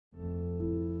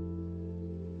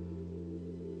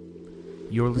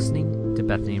You're listening to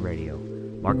Bethany Radio.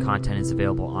 More content is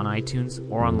available on iTunes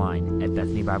or online at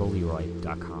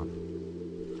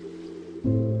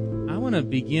BethanyBibleLeroy.com. I want to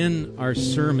begin our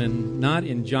sermon not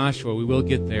in Joshua, we will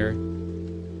get there,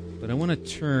 but I want to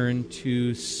turn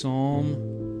to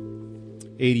Psalm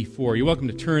 84. You're welcome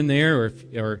to turn there, or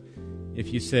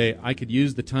if you say, I could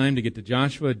use the time to get to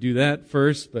Joshua, do that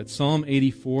first, but Psalm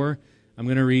 84, I'm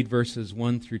going to read verses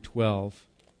 1 through 12.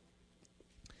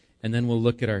 And then we'll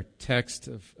look at our text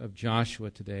of Joshua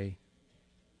today.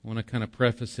 I want to kind of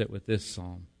preface it with this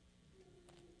psalm.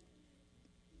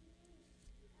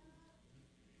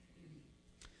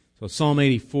 So Psalm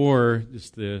 84,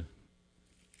 just the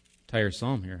entire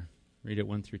psalm here, read it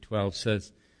 1 through 12,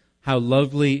 says, How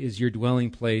lovely is your dwelling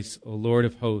place, O Lord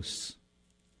of hosts!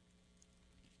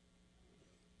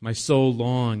 My soul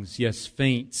longs, yes,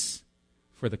 faints,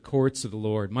 for the courts of the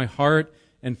Lord. My heart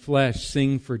and flesh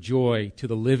sing for joy to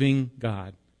the living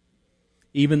God.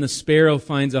 Even the sparrow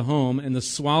finds a home, and the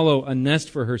swallow a nest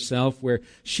for herself, where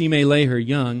she may lay her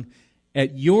young.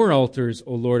 At your altars,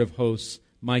 O Lord of hosts,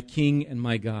 my King and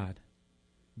my God.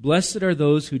 Blessed are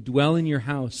those who dwell in your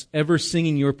house, ever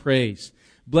singing your praise.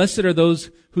 Blessed are those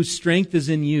whose strength is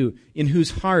in you, in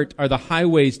whose heart are the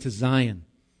highways to Zion.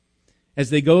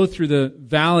 As they go through the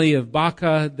valley of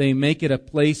Baca, they make it a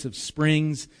place of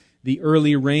springs. The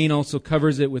early rain also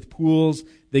covers it with pools.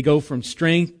 They go from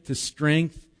strength to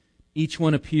strength. Each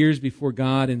one appears before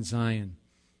God in Zion.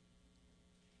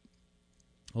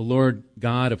 O Lord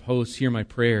God of hosts, hear my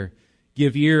prayer.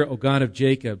 Give ear, O God of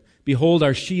Jacob. Behold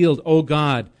our shield, O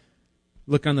God.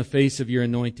 Look on the face of your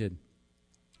anointed.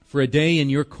 For a day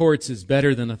in your courts is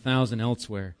better than 1,000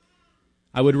 elsewhere.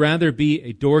 I would rather be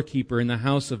a doorkeeper in the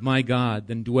house of my God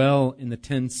than dwell in the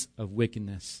tents of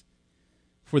wickedness.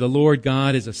 For the Lord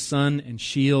God is a sun and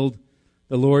shield.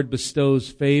 The Lord bestows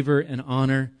favor and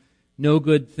honor. No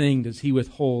good thing does he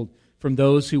withhold from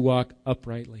those who walk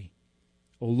uprightly.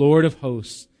 O Lord of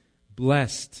hosts,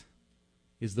 blessed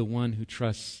is the one who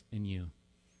trusts in you.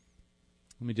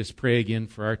 Let me just pray again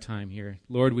for our time here.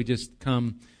 Lord,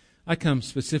 I come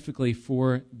specifically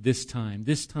for this time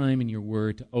in your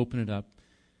word to open it up,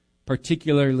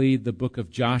 particularly the book of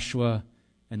Joshua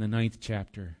and the 9th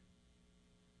chapter.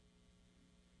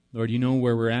 Lord, you know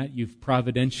where we're at. You've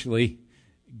providentially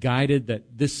guided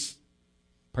that this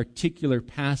particular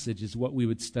passage is what we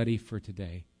would study for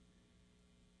today.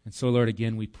 And so, Lord,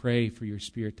 again, we pray for your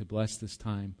Spirit to bless this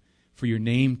time, for your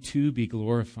name to be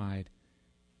glorified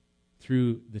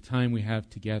through the time we have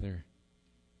together.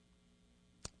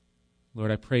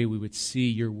 Lord, I pray we would see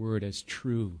your word as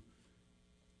true,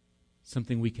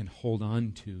 something we can hold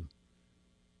on to,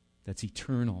 that's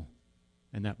eternal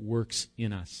and that works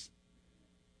in us.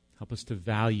 Help us to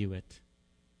value it.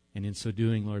 And in so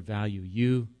doing, Lord, value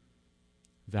you,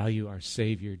 value our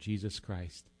Savior, Jesus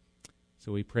Christ.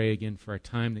 So we pray again for our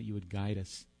time that you would guide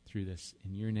us through this.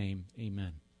 In your name,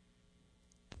 amen.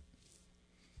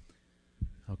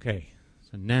 Okay,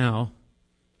 so now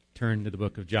turn to the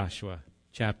book of Joshua,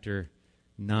 chapter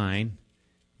 9,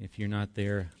 if you're not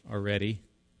there already.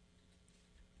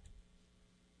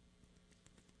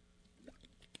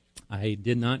 I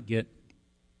did not get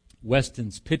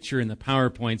Weston's picture in the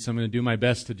PowerPoint, so I'm going to do my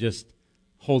best to just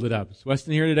hold it up. Is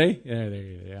Weston here today? Yeah, there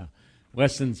you go. Yeah.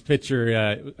 Weston's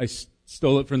picture, I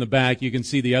stole it from the back. You can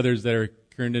see the others that are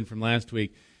turned in from last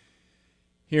week.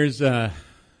 Here's a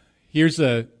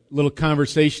little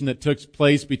conversation that took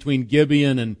place between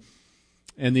Gibeon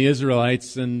and the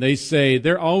Israelites, and they say,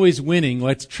 they're always winning,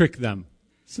 let's trick them.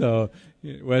 So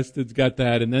Weston's got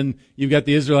that, and then you've got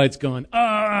the Israelites going,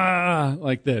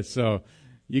 like this. So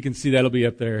you can see that'll be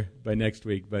up there by next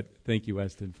week, but thank you,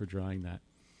 Weston, for drawing that.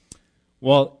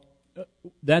 Well,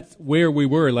 that's where we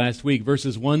were last week,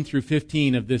 verses 1 through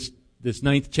 15 of this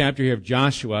 9th chapter here of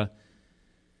Joshua,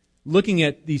 looking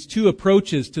at these two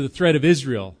approaches to the threat of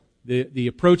Israel, the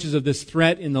approaches of this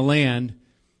threat in the land.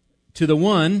 To the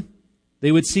one,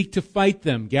 they would seek to fight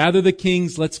them. Gather the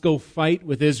kings, let's go fight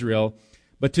with Israel.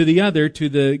 But to the other, to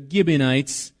the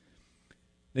Gibeonites,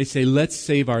 they say, let's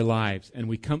save our lives. And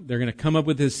they're going to come up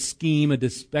with this scheme, a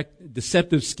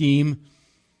deceptive scheme,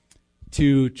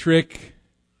 to trick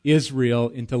Israel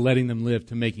into letting them live,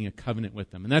 to making a covenant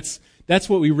with them. And that's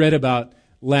what we read about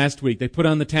last week. They put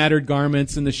on the tattered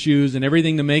garments and the shoes and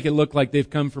everything to make it look like they've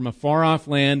come from a far-off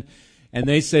land. And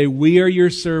they say, we are your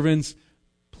servants.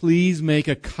 Please make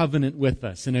a covenant with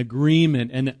us, an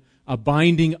agreement, and a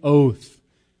binding oath.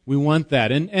 We want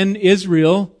that. And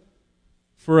Israel,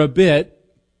 for a bit,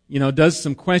 does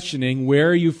some questioning. Where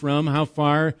are you from? How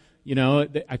far?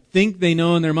 I think they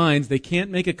know in their minds they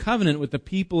can't make a covenant with the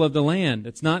people of the land.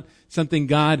 It's not something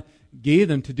God gave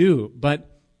them to do. But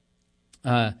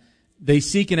They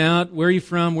seek it out. Where are you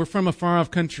from? We're from a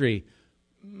far-off country.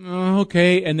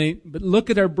 Okay, but look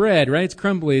at our bread, right? It's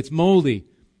crumbly, it's moldy.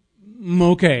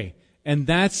 Okay. And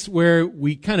that's where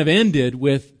we kind of ended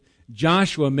with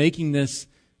Joshua making this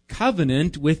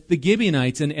covenant with the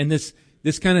Gibeonites and this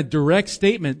kind of direct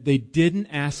statement. They didn't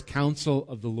ask counsel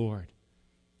of the Lord.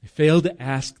 They failed to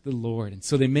ask the Lord. And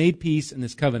so they made peace in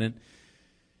this covenant.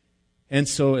 And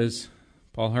so, as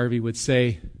Paul Harvey would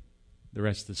say, the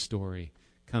rest of the story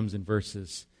comes in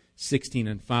verses 16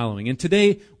 and following. And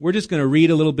today, we're just going to read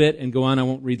a little bit and go on. I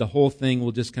won't read the whole thing.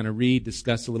 We'll just kind of read,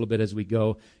 discuss a little bit as we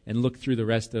go, and look through the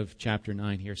rest of chapter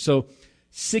 9 here. So,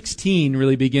 16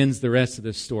 really begins the rest of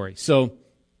this story. So,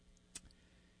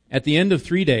 at the end of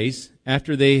 3 days,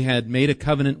 after they had made a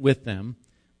covenant with them,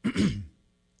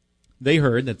 they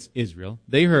heard, that's Israel,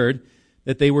 they heard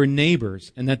that they were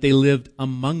neighbors and that they lived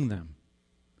among them.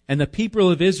 And the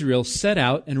people of Israel set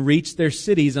out and reached their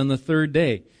cities on the third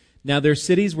day. Now their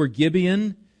cities were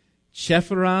Gibeon,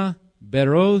 Chephirah,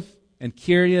 Beroth, and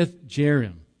Kiriath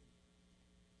Jearim.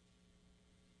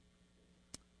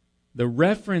 The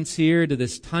reference here to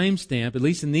this timestamp, at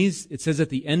least in these, it says at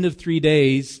the end of 3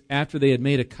 days after they had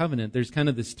made a covenant. There's kind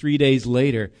of this 3 days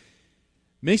later.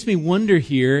 Makes me wonder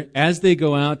here, as they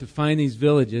go out to find these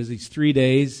villages, these 3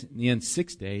 days, in the end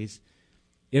 6 days,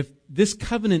 if this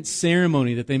covenant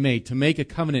ceremony that they made to make a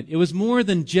covenant, it was more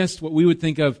than just what we would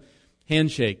think of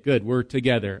handshake, good, we're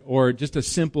together, or just a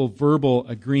simple verbal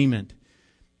agreement.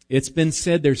 It's been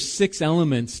said there's 6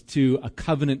 elements to a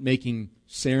covenant-making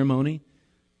ceremony.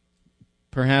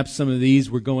 Perhaps some of these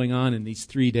were going on in these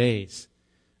 3 days.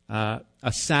 A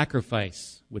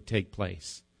sacrifice would take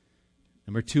place.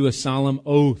 Number 2, a solemn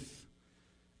oath.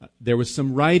 There was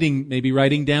some writing, maybe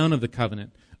writing down of the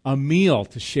covenant. A meal,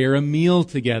 to share a meal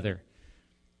together.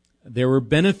 There were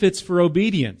benefits for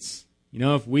obedience. You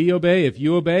know, if we obey, if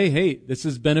you obey, hey, this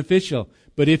is beneficial.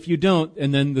 But if you don't,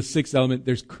 and then the 6th element,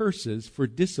 there's curses for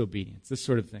disobedience, this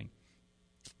sort of thing,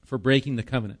 for breaking the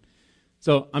covenant.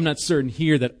 So I'm not certain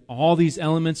here that all these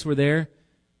elements were there,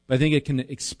 but I think it can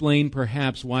explain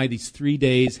perhaps why these 3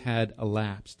 days had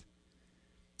elapsed.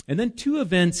 And then 2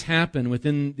 events happen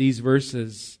within these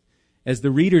verses as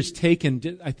the reader's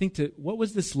taken, I think, to what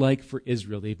was this like for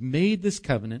Israel? They've made this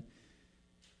covenant,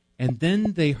 and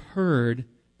then they heard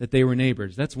that they were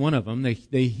neighbors. That's one of them.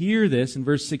 They hear this in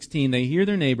verse 16. They hear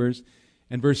their neighbors.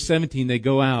 And verse 17, they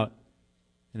go out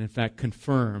and, in fact,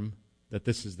 confirm that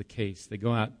this is the case. They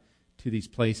go out to these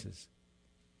places.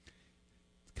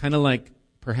 It's kind of like,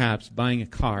 perhaps, buying a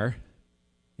car.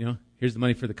 You know, here's the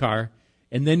money for the car.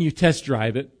 And then you test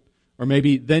drive it. Or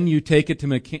maybe then you take it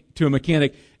to a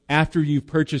mechanic after you've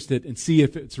purchased it and see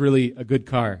if it's really a good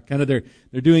car. Kind of they're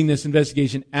doing this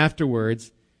investigation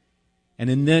afterwards. And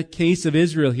in the case of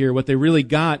Israel here, what they really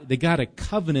got, they got a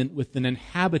covenant with an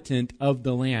inhabitant of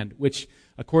the land, which,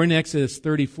 according to Exodus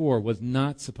 34, was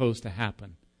not supposed to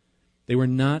happen. They were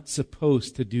not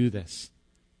supposed to do this.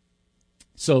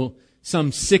 So,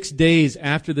 some 6 days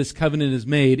after this covenant is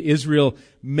made, Israel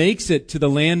makes it to the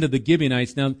land of the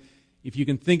Gibeonites. Now, if you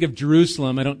can think of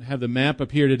Jerusalem, I don't have the map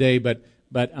up here today, but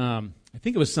I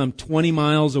think it was some 20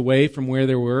 miles away from where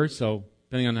they were. So,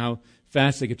 depending on how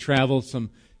fast they could travel,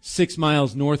 some 6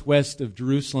 miles northwest of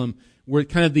Jerusalem were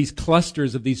kind of these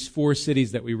clusters of these 4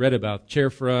 cities that we read about.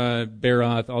 Chephirah,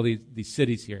 Beroth, all these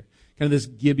cities here. Kind of this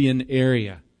Gibeon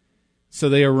area. So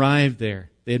they arrived there.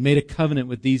 They had made a covenant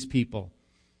with these people.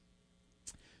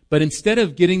 But instead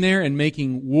of getting there and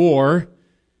making war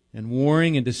and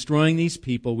warring and destroying these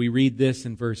people, we read this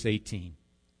in verse 18.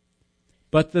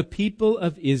 But the people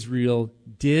of Israel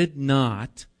did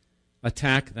not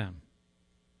attack them,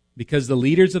 because the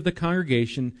leaders of the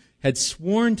congregation had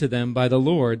sworn to them by the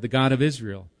Lord, the God of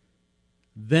Israel.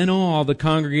 Then all the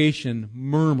congregation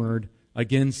murmured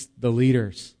against the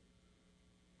leaders.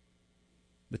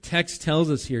 The text tells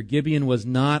us here, Gibeon was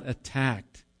not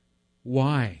attacked.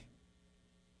 Why?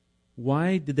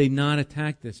 Why did they not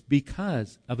attack this?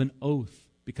 Because of an oath,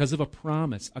 because of a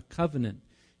promise, a covenant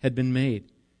had been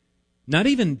made. Not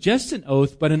even just an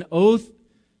oath, but an oath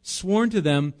sworn to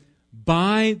them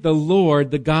by the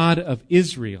Lord, the God of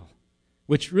Israel,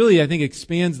 which really, I think,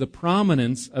 expands the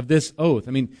prominence of this oath.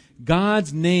 I mean,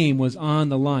 God's name was on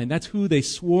the line. That's who they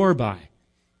swore by,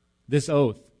 this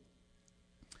oath.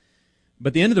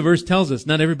 But the end of the verse tells us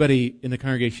not everybody in the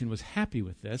congregation was happy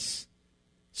with this,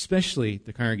 especially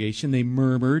the congregation. They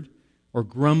murmured or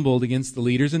grumbled against the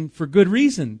leaders, and for good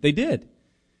reason, they did.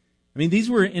 I mean, these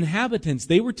were inhabitants.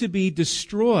 They were to be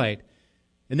destroyed.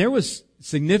 And there was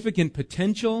significant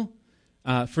potential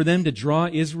for them to draw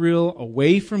Israel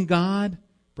away from God,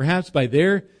 perhaps by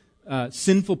their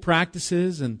sinful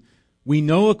practices and We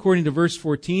know, according to verse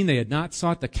 14, they had not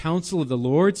sought the counsel of the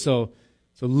Lord, so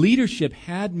leadership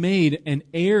had made an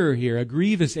error here, a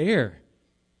grievous error.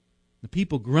 The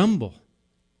people grumble.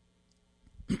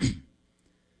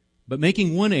 But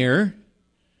making one error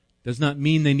does not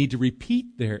mean they need to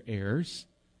repeat their errors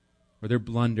or their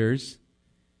blunders.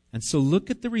 And so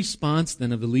look at the response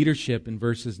then of the leadership in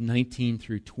verses 19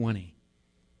 through 20.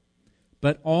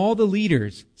 But all the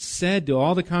leaders said to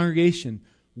all the congregation,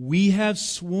 "We have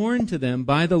sworn to them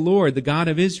by the Lord, the God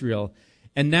of Israel,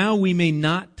 and now we may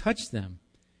not touch them.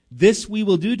 This we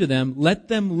will do to them, let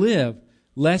them live,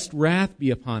 lest wrath be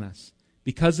upon us,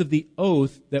 because of the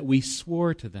oath that we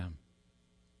swore to them."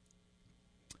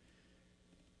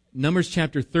 Numbers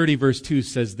chapter 30, verse 2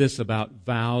 says this about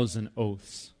vows and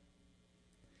oaths.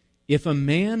 If a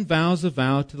man vows a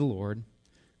vow to the Lord,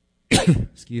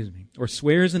 or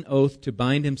swears an oath to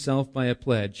bind himself by a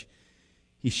pledge,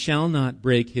 he shall not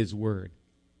break his word.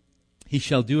 He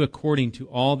shall do according to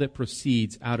all that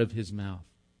proceeds out of his mouth.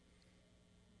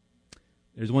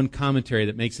 There's one commentary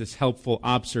that makes this helpful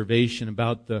observation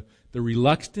about the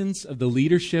reluctance of the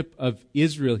leadership of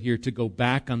Israel here to go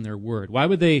back on their word. Why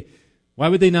would they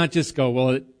not just go,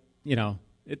 well,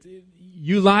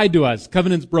 you lied to us,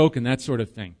 covenant's broken, that sort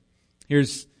of thing?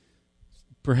 Here's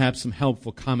perhaps some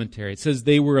helpful commentary. It says,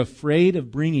 they were afraid of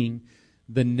bringing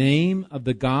the name of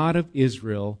the God of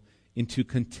Israel into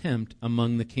contempt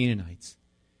among the Canaanites,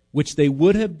 which they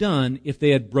would have done if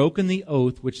they had broken the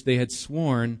oath which they had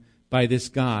sworn by this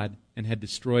God and had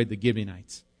destroyed the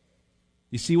Gibeonites.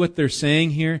 You see what they're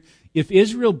saying here? If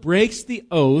Israel breaks the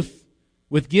oath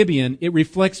with Gibeon, it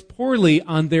reflects poorly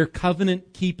on their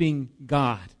covenant-keeping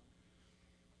God.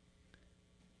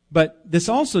 But this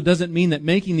also doesn't mean that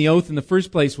making the oath in the first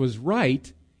place was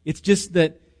right. It's just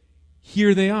that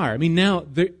here they are. I mean, now,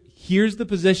 here's the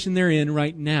position they're in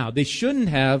right now. They shouldn't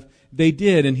have, they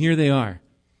did, and here they are.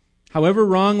 However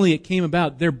wrongly it came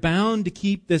about, they're bound to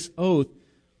keep this oath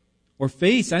or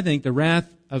face, I think, the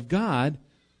wrath of God,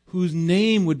 whose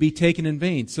name would be taken in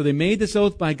vain. So they made this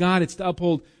oath by God. It's to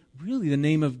uphold really the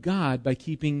name of God by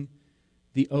keeping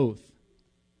the oath.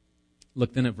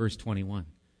 Look then at verse 21.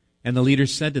 And the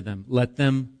leaders said to them, "Let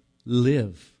them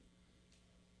live."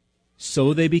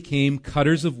 So they became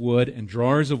cutters of wood and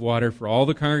drawers of water for all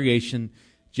the congregation,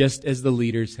 just as the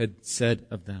leaders had said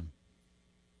of them.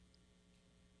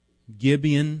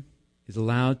 Gibeon is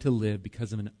allowed to live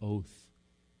because of an oath.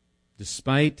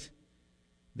 Despite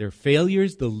their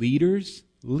failures, the leaders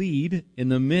lead in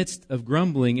the midst of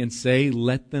grumbling and say,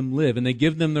 "Let them live." And they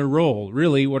give them their role.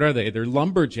 Really, what are they? They're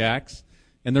lumberjacks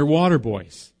and they're water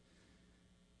boys.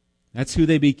 That's who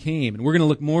they became. And we're going to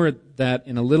look more at that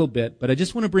in a little bit. But I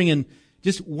just want to bring in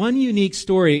just one unique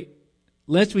story,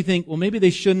 lest we think, well, maybe they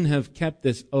shouldn't have kept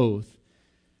this oath.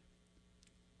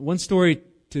 One story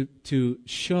to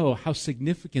show how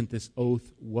significant this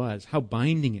oath was, how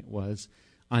binding it was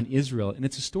on Israel. And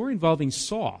it's a story involving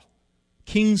Saul,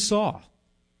 King Saul,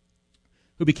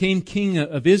 who became king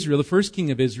of Israel, the first king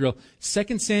of Israel.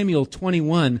 2 Samuel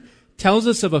 21 tells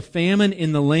us of a famine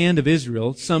in the land of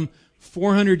Israel, some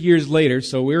 400 years later.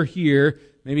 So we're here,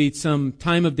 maybe some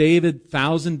time of David,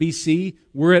 1000 BC.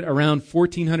 We're at around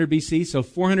 1400 BC. So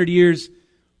 400 years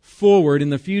forward in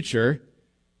the future,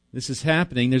 this is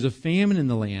happening. There's a famine in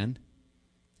the land.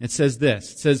 It says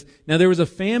this. It says, "Now there was a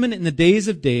famine in the days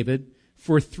of David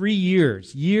for 3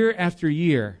 years, year after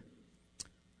year.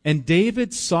 And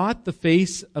David sought the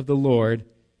face of the Lord."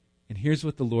 And here's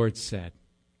what the Lord said.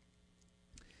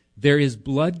 "There is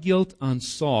blood guilt on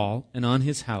Saul and on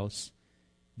his house,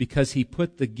 because he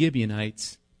put the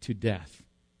Gibeonites to death."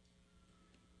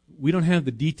 We don't have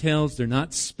the details. They're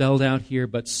not spelled out here.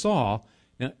 But Saul,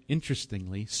 now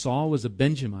interestingly, Saul was a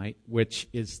Benjamite, which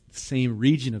is the same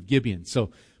region of Gibeon.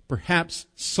 So perhaps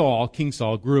Saul, King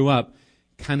Saul, grew up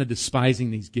kind of despising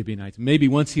these Gibeonites. Maybe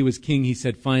once he was king, he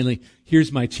said, finally,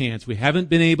 here's my chance. We haven't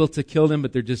been able to kill them,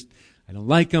 but I don't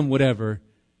like them, whatever.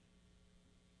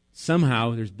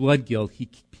 Somehow, there's blood guilt.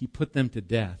 He put them to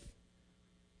death.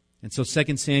 And so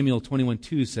 2 Samuel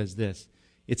 21:2 says this.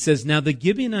 It says, "Now the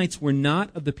Gibeonites were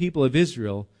not of the people of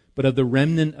Israel, but of the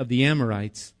remnant of the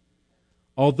Amorites.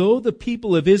 Although the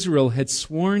people of Israel had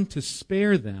sworn to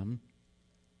spare them,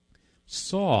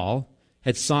 Saul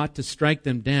had sought to strike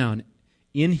them down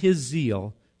in his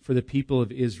zeal for the people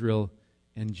of Israel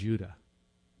and Judah."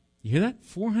 You hear that?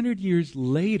 400 years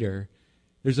later,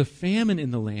 there's a famine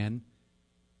in the land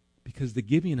because the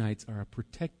Gibeonites are a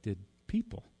protected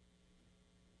people.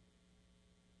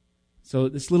 So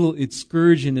this little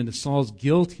excursion into Saul's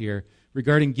guilt here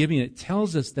regarding Gibeon, it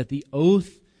tells us that the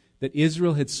oath that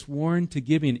Israel had sworn to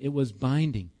Gibeon, it was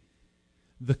binding.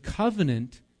 The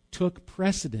covenant took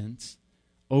precedence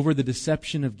over the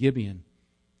deception of Gibeon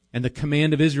and the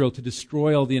command of Israel to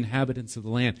destroy all the inhabitants of the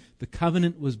land. The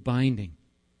covenant was binding.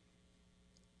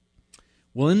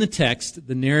 Well, in the text,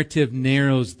 the narrative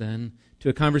narrows then to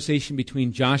a conversation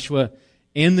between Joshua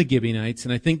and the Gibeonites,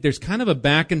 and I think there's kind of a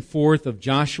back and forth of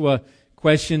Joshua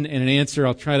question and an answer.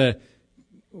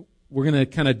 We're going to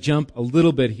kind of jump a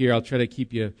little bit here. I'll try to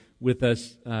keep you with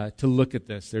us to look at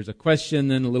this. There's a question,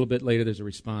 then a little bit later there's a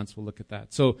response. We'll look at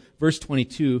that. So, verse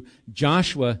 22,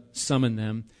 Joshua summoned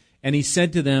them, and he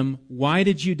said to them, "Why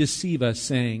did you deceive us,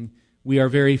 saying, 'We are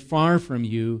very far from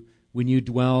you when you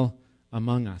dwell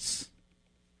among us'?"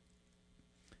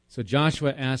 So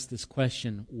Joshua asked this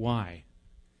question, why?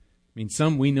 I mean,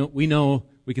 some we know,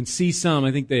 we can see some.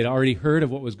 I think they had already heard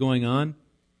of what was going on.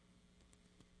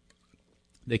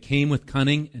 They came with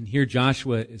cunning, and here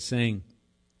Joshua is saying,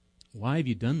 "Why have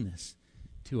you done this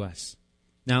to us?"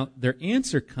 Now, their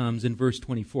answer comes in verse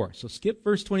 24. So skip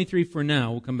verse 23 for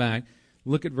now. We'll come back.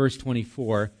 Look at verse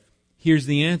 24. Here's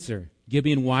the answer.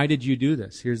 Gibeon, why did you do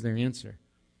this? Here's their answer.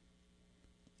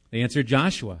 They answered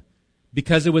Joshua,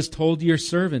 "Because it was told to your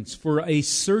servants for a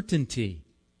certainty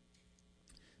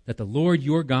that the Lord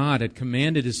your God had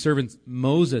commanded his servant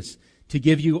Moses to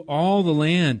give you all the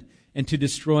land and to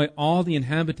destroy all the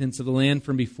inhabitants of the land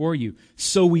from before you.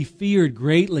 So we feared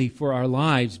greatly for our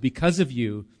lives because of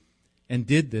you and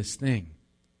did this thing."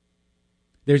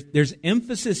 There's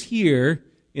emphasis here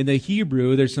in the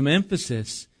Hebrew. There's some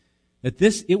emphasis that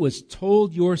it was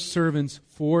told your servants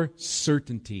for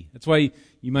certainty. That's why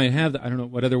you might have, I don't know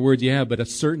what other words you have, but a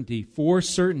certainty, for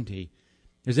certainty.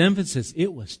 There's emphasis.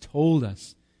 It was told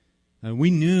us. And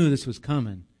we knew this was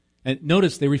coming. And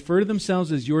notice, they refer to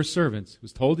themselves as your servants. It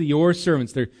was told to your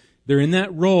servants. They're in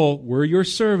that role. We're your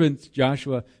servants,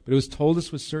 Joshua. But it was told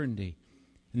us with certainty.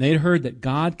 And they had heard that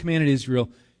God commanded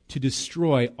Israel to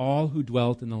destroy all who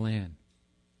dwelt in the land.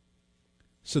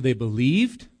 So they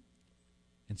believed,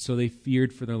 and so they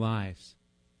feared for their lives.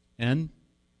 And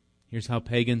here's how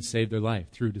pagans saved their life,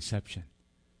 through deception.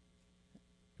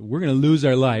 We're going to lose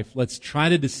our life. Let's try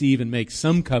to deceive and make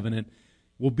some covenant.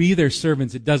 We'll be their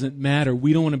servants. It doesn't matter.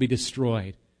 We don't want to be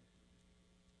destroyed.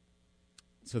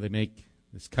 So they make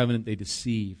this covenant. They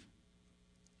deceive.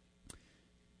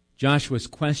 Joshua's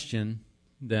question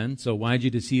then, so why'd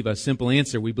you deceive us? Simple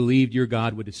answer, we believed your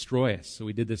God would destroy us. So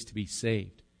we did this to be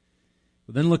saved.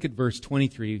 Well, then look at verse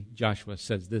 23. Joshua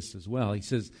says this as well. He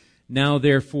says, "Now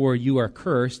therefore you are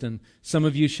cursed, and some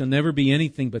of you shall never be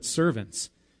anything but servants,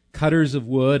 cutters of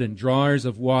wood and drawers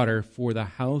of water for the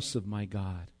house of my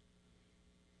God."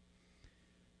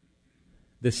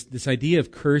 This idea of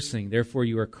cursing, therefore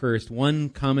you are cursed, one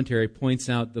commentary points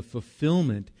out the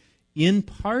fulfillment in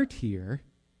part here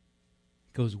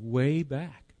goes way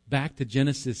back to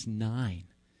Genesis 9.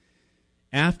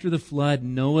 After the flood,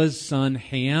 Noah's son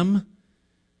Ham,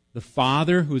 the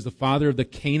father, who is the father of the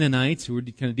Canaanites, who we're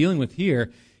kind of dealing with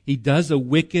here, he does a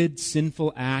wicked,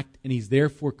 sinful act, and he's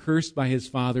therefore cursed by his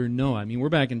father Noah. I mean, we're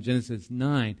back in Genesis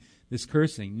 9, this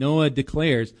cursing. Noah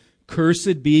declares,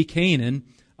 "Cursed be Canaan,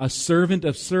 a servant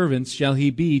of servants shall he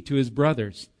be to his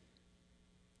brothers."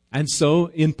 And so,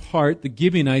 in part, the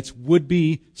Gibeonites would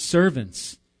be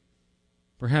servants.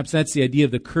 Perhaps that's the idea of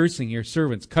the cursing here,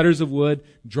 servants, cutters of wood,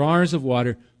 drawers of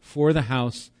water for the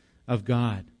house of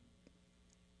God.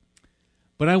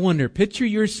 But I wonder, picture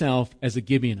yourself as a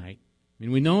Gibeonite. I mean,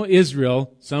 we know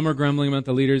Israel, some are grumbling about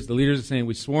the leaders are saying,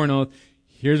 we swore an oath,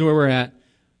 here's where we're at.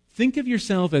 Think of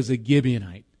yourself as a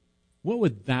Gibeonite. What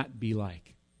would that be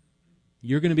like?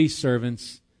 You're going to be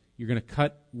servants. You're going to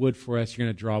cut wood for us. You're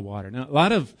going to draw water. Now, a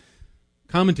lot of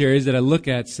commentaries that I look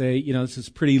at say, this is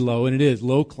pretty low, and it is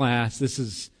low class. This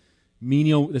is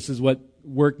menial. This is what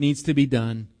work needs to be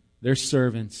done. They're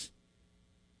servants.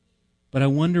 But I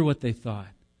wonder what they thought.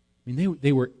 I mean,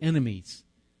 they were enemies.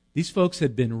 These folks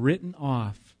had been written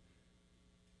off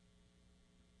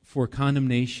for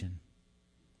condemnation.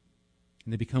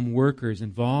 And they become workers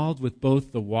involved with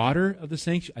both the water of the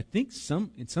sanctuary. I think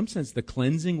in some sense, the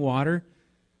cleansing water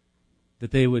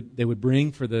that they would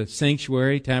bring for the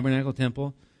sanctuary, tabernacle,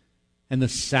 temple, and the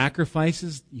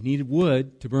sacrifices. You needed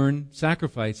wood to burn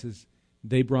sacrifices.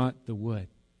 They brought the wood.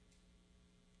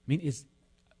 I mean,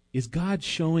 is God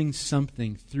showing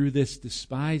something through this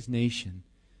despised nation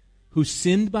who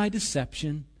sinned by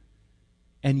deception,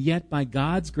 and yet by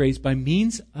God's grace, by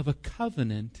means of a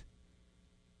covenant,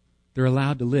 they're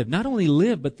allowed to live. Not only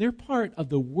live, but they're part of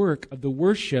the work, of the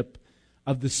worship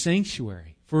of the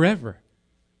sanctuary forever.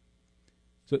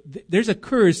 So there's a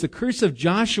curse. The curse of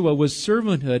Joshua was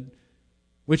servanthood,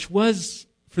 which was,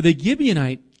 for the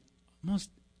Gibeonite,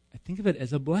 I think of it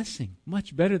as a blessing,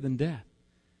 much better than death.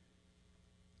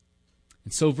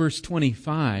 So verse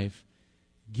 25,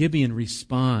 Gibeon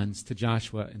responds to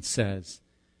Joshua and says,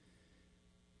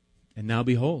 "And now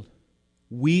behold,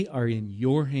 we are in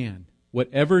your hand.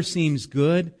 Whatever seems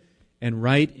good and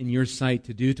right in your sight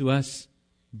to do to us,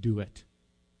 do it.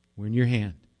 We're in your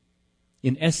hand.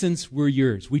 In essence, we're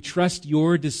yours. We trust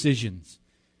your decisions."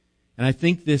 And I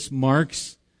think this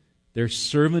marks their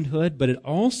servanthood, but it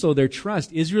also their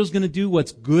trust. Israel's going to do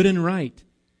what's good and right,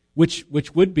 which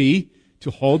would be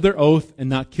to hold their oath and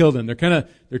not kill them.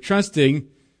 They're trusting,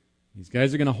 these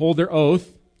guys are going to hold their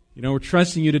oath. We're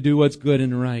trusting you to do what's good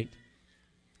and right.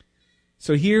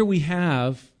 So here we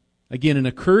have, again, an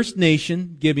accursed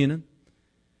nation, Gibeon,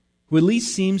 who at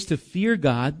least seems to fear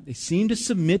God. They seem to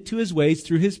submit to his ways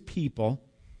through his people.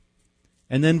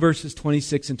 And then verses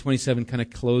 26 and 27 kind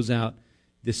of close out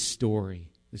this story,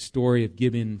 the story of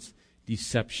Gibeon's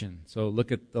deception. So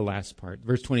look at the last part.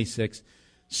 Verse 26,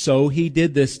 "So he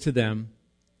did this to them,"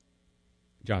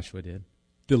 Joshua did,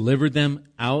 "delivered them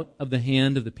out of the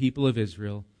hand of the people of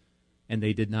Israel, and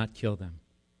they did not kill them.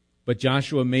 But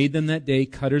Joshua made them that day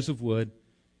cutters of wood,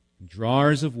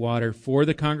 drawers of water for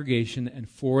the congregation and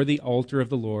for the altar of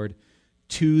the Lord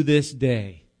to this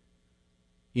day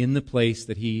in the place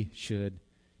that he should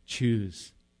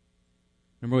choose."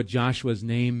 Remember what Joshua's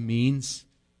name means?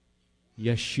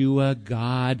 Yeshua,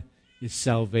 God is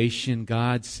salvation.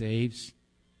 God saves.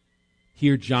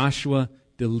 Here Joshua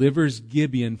delivers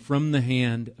Gibeon from the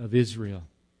hand of Israel.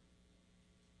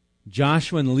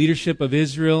 Joshua and the leadership of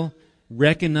Israel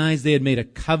recognized they had made a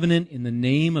covenant in the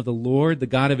name of the Lord, the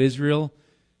God of Israel.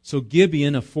 So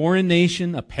Gibeon, a foreign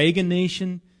nation, a pagan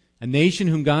nation, a nation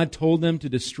whom God told them to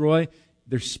destroy,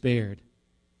 they're spared.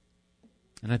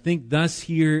 And I think thus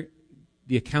here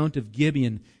the account of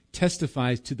Gibeon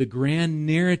testifies to the grand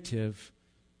narrative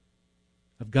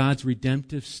of God's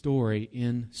redemptive story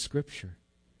in Scripture.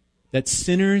 That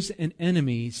sinners and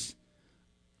enemies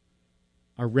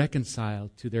are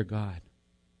reconciled to their God.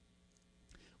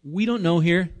 We don't know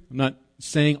here. I'm not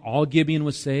saying all Gibeon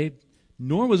was saved,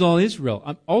 nor was all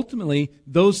Israel. Ultimately,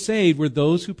 those saved were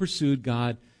those who pursued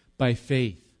God by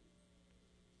faith.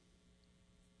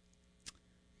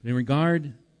 But in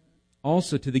regard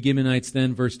also to the Gibeonites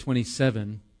then, verse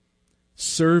 27,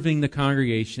 serving the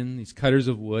congregation, these cutters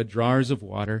of wood, drawers of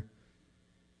water,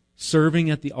 serving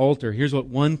at the altar. Here's what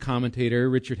one commentator,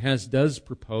 Richard Hess, does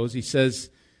propose. He says,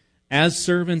 as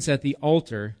servants at the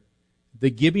altar,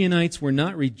 the Gibeonites were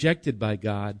not rejected by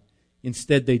God.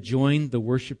 Instead, they joined the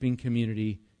worshiping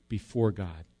community before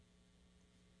God.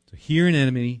 So here an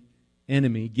enemy,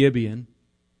 Gibeon,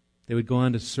 they would go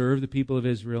on to serve the people of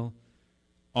Israel,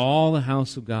 all the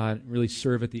house of God, and really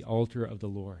serve at the altar of the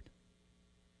Lord.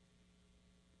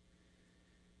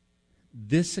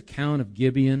 This account of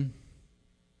Gibeon,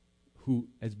 who,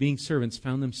 as being servants,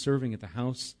 found them serving at the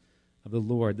house of the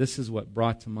Lord. This is what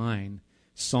brought to mind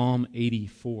Psalm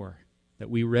 84 that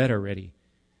we read already.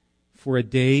 "For a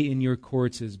day in your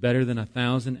courts is better than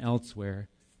 1,000 elsewhere."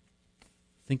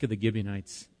 Think of the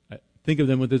Gibeonites. Think of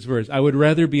them with this verse. "I would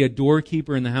rather be a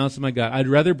doorkeeper in the house of my God. I'd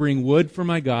rather bring wood for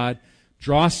my God,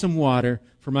 draw some water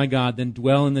for my God, than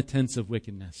dwell in the tents of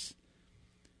wickedness.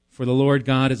 For the Lord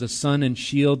God is a sun and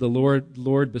shield. The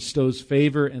Lord bestows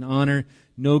favor and honor.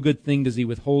 No good thing does he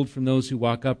withhold from those who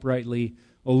walk uprightly.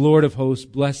 O Lord of hosts,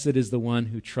 blessed is the one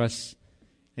who trusts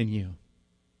in you."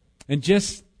 And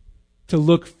just to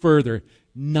look further,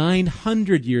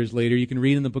 900 years later, you can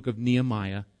read in the book of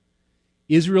Nehemiah,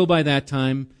 Israel by that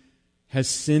time has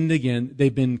sinned again.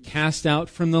 They've been cast out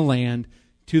from the land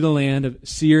to the land of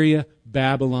Syria,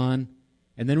 Babylon.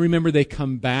 And then remember, they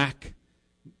come back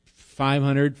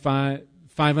 400, somewhere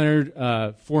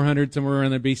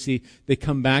around there BC. They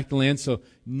come back to the land. So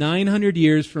 900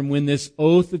 years from when this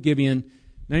oath of Gibeon,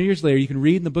 9 years later, you can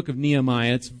read in the book of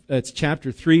Nehemiah, it's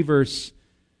chapter 3, verse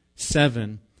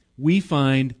 7. We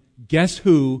find, guess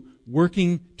who,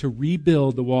 working to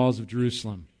rebuild the walls of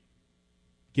Jerusalem?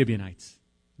 Gibeonites.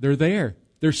 They're there.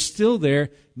 They're still there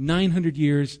 900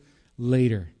 years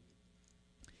later.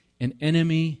 An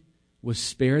enemy was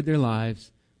spared their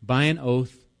lives by an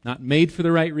oath, not made for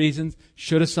the right reasons,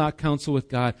 should have sought counsel with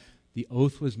God. The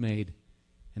oath was made,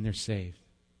 and they're saved.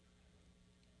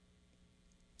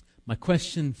 My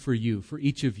question for you, for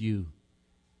each of you,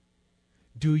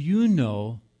 do you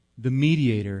know the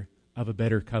mediator of a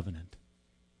better covenant?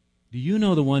 Do you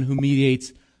know the one who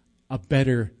mediates a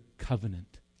better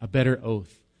covenant, a better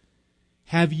oath?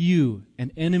 Have you,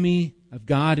 an enemy of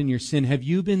God in your sin, have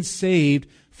you been saved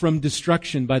from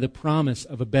destruction by the promise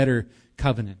of a better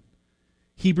covenant?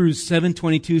 Hebrews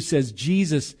 7:22 says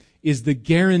Jesus is the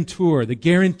guarantor, the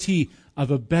guarantee of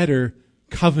a better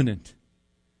covenant.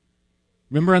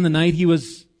 Remember on the night he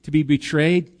was to be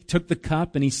betrayed, he took the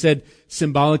cup and he said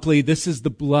symbolically, this is the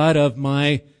blood of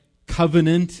my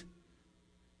covenant,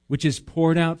 which is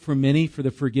poured out for many for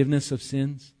the forgiveness of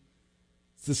sins.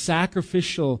 It's the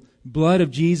sacrificial blood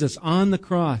of Jesus on the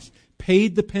cross,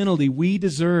 paid the penalty we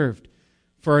deserved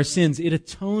for our sins. It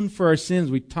atoned for our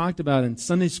sins. We talked about it in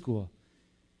Sunday school.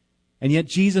 And yet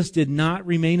Jesus did not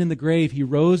remain in the grave. He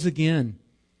rose again.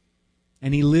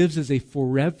 And he lives as a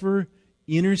forever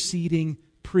interceding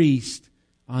priest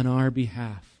on our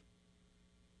behalf.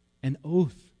 An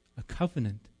oath, a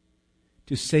covenant,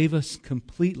 to save us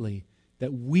completely,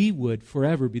 that we would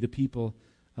forever be the people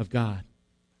of God.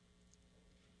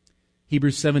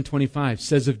 Hebrews 7:25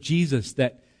 says of Jesus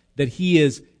that he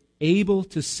is able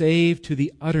to save to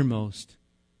the uttermost.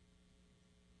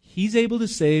 He's able to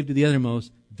save to the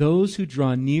uttermost those who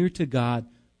draw near to God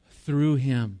through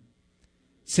him,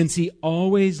 since he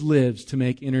always lives to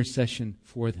make intercession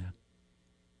for them.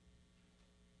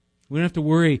 We don't have to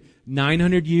worry,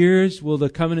 900 years, will the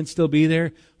covenant still be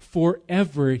there?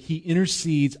 Forever he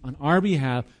intercedes on our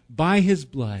behalf by his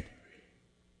blood,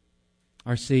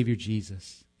 our Savior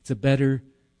Jesus. It's a better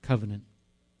covenant.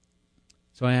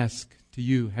 So I ask to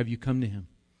you, have you come to him?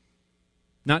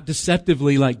 Not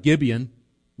deceptively like Gibeon,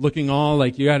 looking all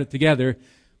like you got it together,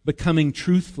 but coming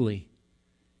truthfully,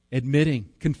 admitting,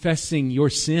 confessing your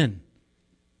sin,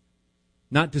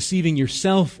 not deceiving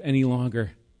yourself any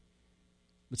longer,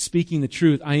 but speaking the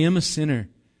truth. I am a sinner,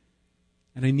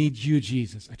 and I need you,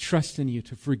 Jesus. I trust in you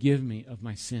to forgive me of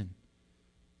my sin.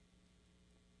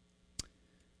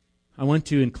 I want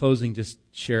to, in closing, just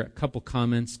share a couple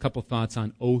comments, couple thoughts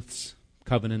on oaths,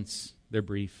 covenants. They're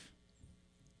brief.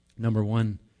 Number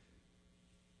one,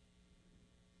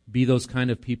 be those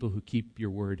kind of people who keep your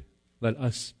word. Let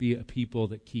us be a people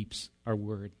that keeps our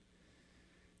word.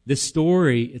 This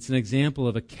story, it's an example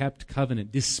of a kept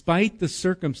covenant. Despite the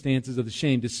circumstances of the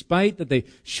shame, despite that they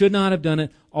should not have done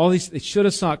it, they should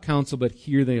have sought counsel, but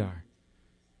here they are.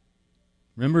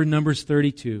 Remember Numbers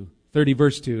 30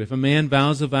 verse 2. If a man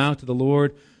vows a vow to the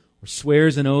Lord or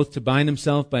swears an oath to bind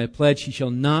himself by a pledge, he shall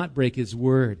not break his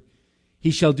word. He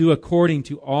shall do according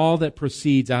to all that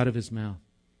proceeds out of his mouth.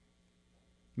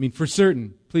 I mean, for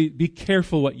certain, please be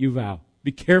careful what you vow.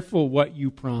 Be careful what you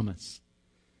promise.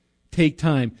 Take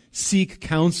time. Seek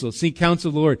counsel. Seek counsel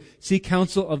of the Lord. Seek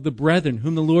counsel of the brethren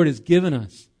whom the Lord has given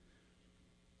us.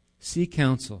 Seek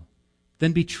counsel.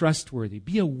 Then be trustworthy.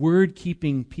 Be a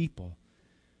word-keeping people.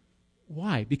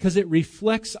 Why? Because it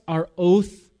reflects our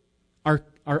oath, our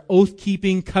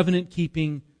oath-keeping,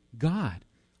 covenant-keeping God.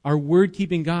 Our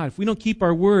word-keeping God. If we don't keep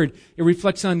our word, it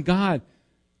reflects on God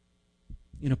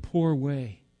in a poor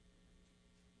way.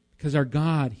 Because our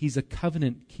God, He's a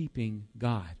covenant-keeping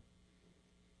God.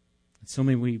 And so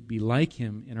may we be like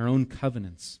Him in our own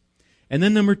covenants. And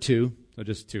then number two, so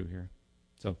just two here.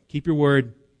 So keep your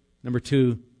word. Number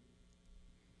two,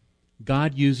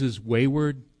 God uses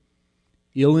wayward,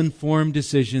 ill-informed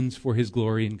decisions for His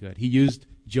glory and good. He used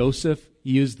Joseph.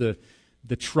 He used the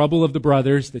trouble of the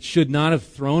brothers that should not have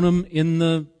thrown him in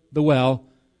the well.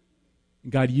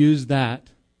 God used that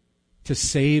to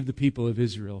save the people of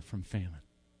Israel from famine.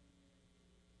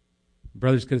 The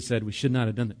brothers could have said, we should not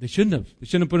have done that. They shouldn't have. They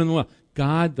shouldn't have put him in the well.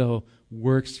 God, though,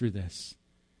 works through this.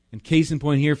 And case in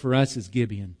point here for us is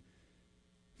Gibeon,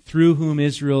 through whom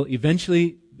Israel,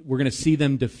 eventually, we're going to see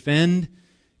them defend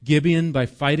Gibeon by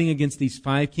fighting against these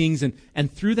 5 kings.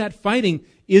 And through that fighting,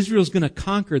 Israel's going to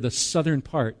conquer the southern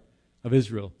part of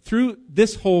Israel through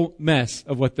this whole mess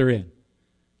of what they're in.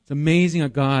 It's amazing how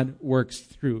God works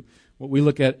through what we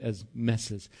look at as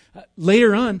messes.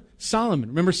 Later on, Solomon.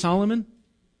 Remember Solomon?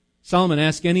 Solomon,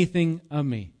 ask anything of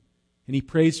me. And he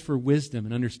prays for wisdom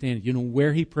and understanding. You know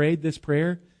where he prayed this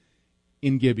prayer?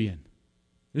 In Gibeon.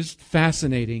 It's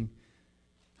fascinating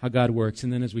how God works.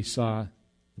 And then as we saw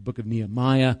the book of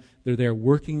Nehemiah, they're there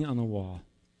working on the wall.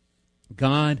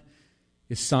 God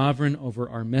is sovereign over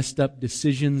our messed up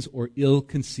decisions or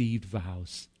ill-conceived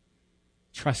vows.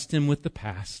 Trust Him with the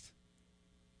past.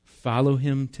 Follow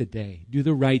Him today. Do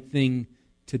the right thing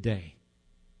today.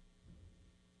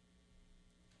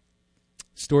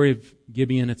 Story of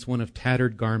Gibeon, it's one of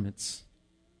tattered garments,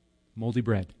 moldy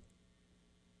bread,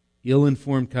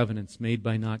 ill-informed covenants made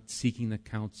by not seeking the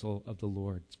counsel of the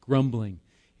Lord. It's grumbling,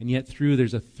 and yet through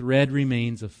there's a thread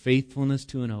remains of faithfulness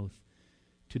to an oath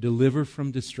to deliver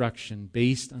from destruction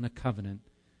based on a covenant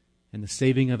and the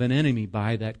saving of an enemy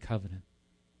by that covenant.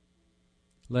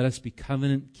 Let us be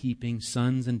covenant-keeping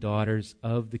sons and daughters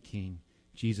of the King,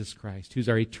 Jesus Christ, who's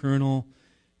our eternal,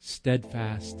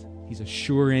 steadfast. He's a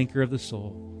sure anchor of the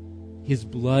soul. His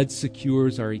blood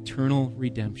secures our eternal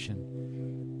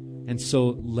redemption. And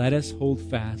so let us hold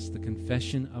fast the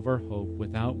confession of our hope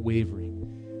without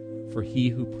wavering, for he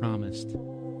who promised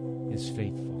is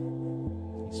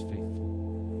faithful. He's faithful.